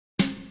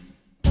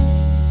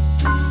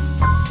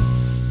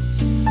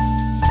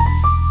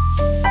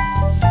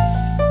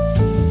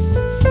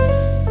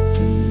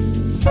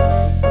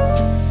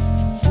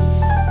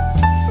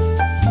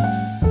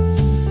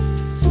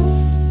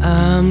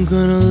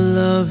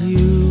love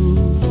you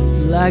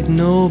like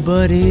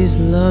nobody's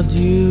loved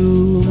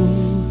you.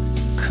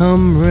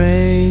 Come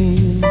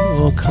rain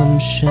or come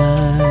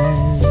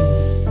shine,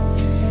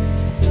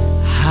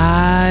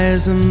 high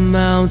as a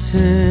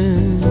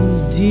mountain,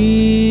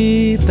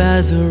 deep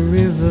as a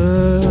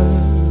river.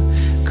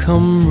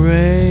 Come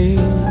rain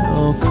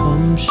or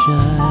come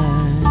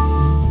shine.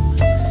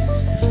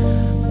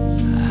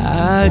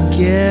 I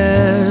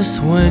guess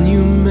when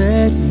you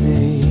met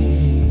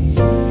me,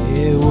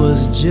 it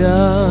was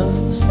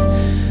just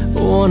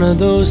one of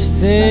those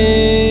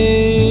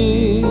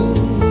things.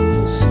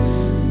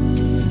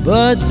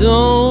 But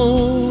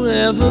don't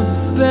ever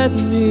bet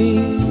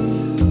me,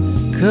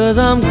 'cause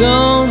I'm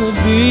gonna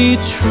be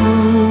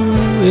true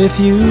if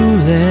you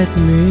let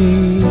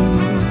me.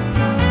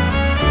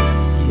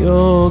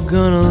 You're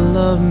gonna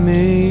love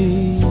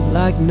me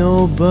like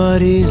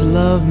nobody's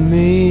loved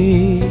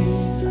me.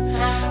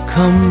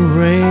 Come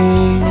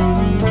rain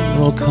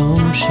or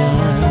come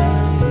shine,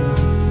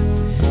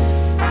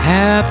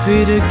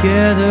 happy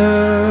together,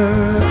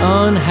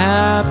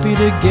 unhappy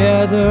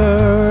together,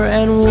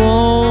 and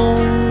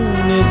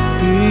won't it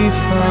be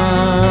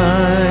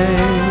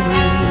fine?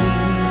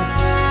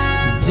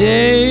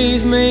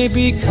 Days may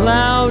be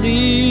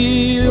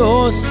cloudy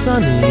or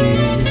sunny,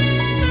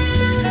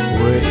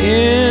 we're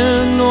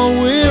in or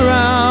we're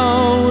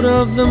out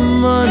of the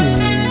money,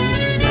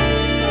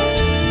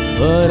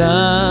 but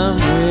I'm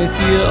with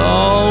you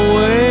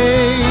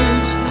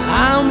always.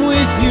 I'm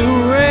with you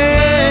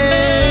rain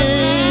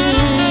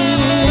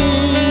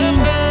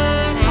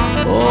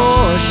or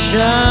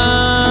shine.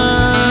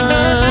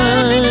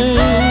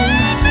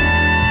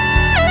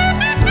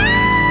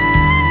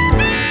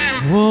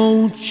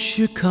 Won't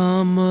you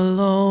come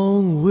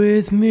along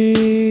with me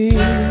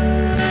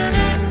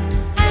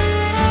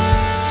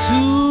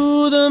to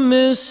the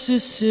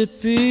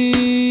Mississippi?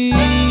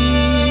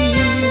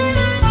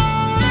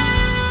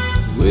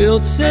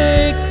 We'll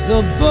take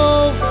the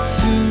boat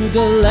to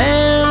the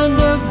land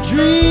of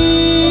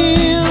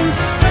dreams,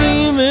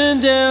 steaming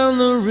down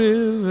the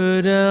river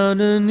down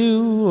to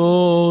New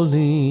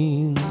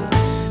Orleans.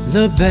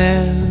 The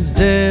band's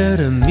there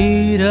to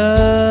meet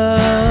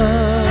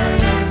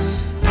us,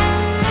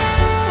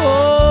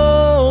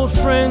 old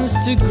friends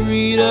to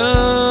greet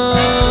us,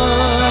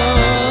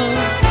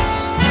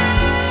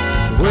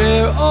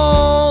 where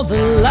all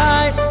the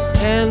light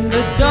and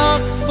the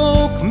dark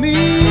folk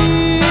meet.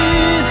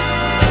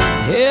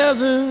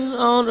 Heaven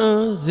on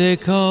earth, they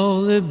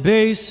call it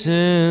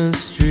Basin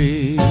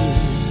Street.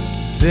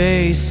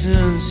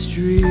 Basin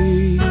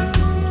Street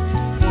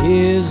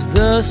is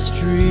the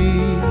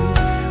street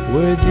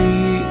where the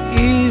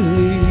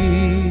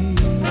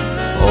elite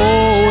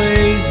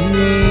always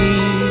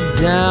meet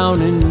down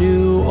in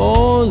New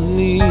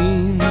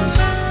Orleans,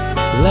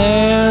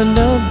 land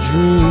of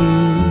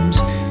dreams.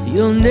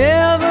 You'll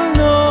never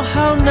know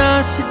how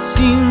nice it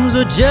seems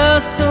or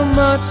just how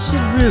much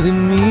it really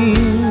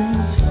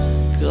means.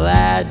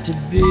 Glad to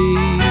be,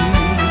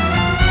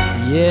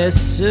 yes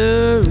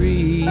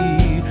sirree,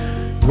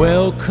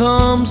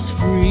 welcome's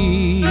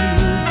free,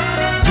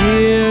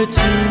 dear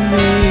to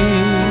me,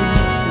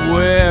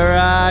 where I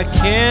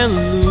can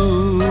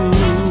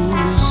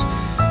lose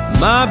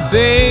my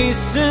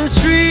Basin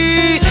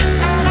Street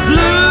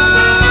blues.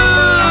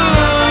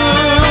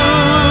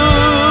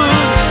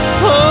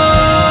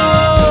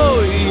 Oh,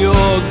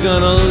 you're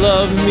gonna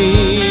love me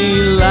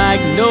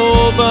like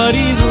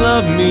nobody's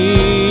loved me.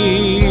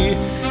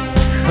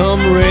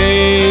 Come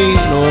rain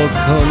or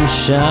come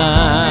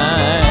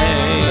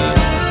shine,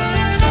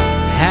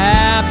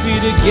 happy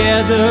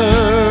together,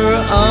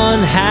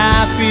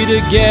 unhappy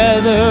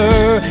together,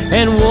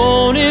 and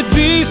won't it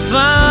be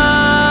fine?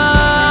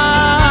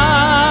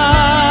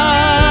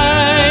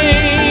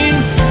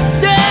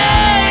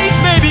 Days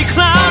may be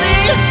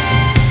cloudy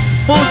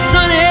or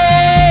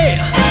sunny,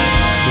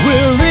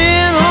 we're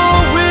in or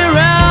we're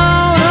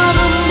out of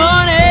the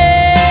money,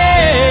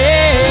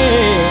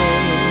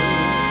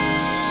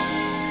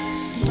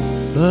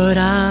 but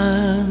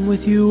I'm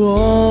with you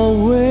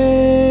always.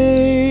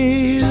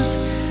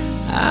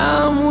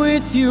 I'm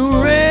with you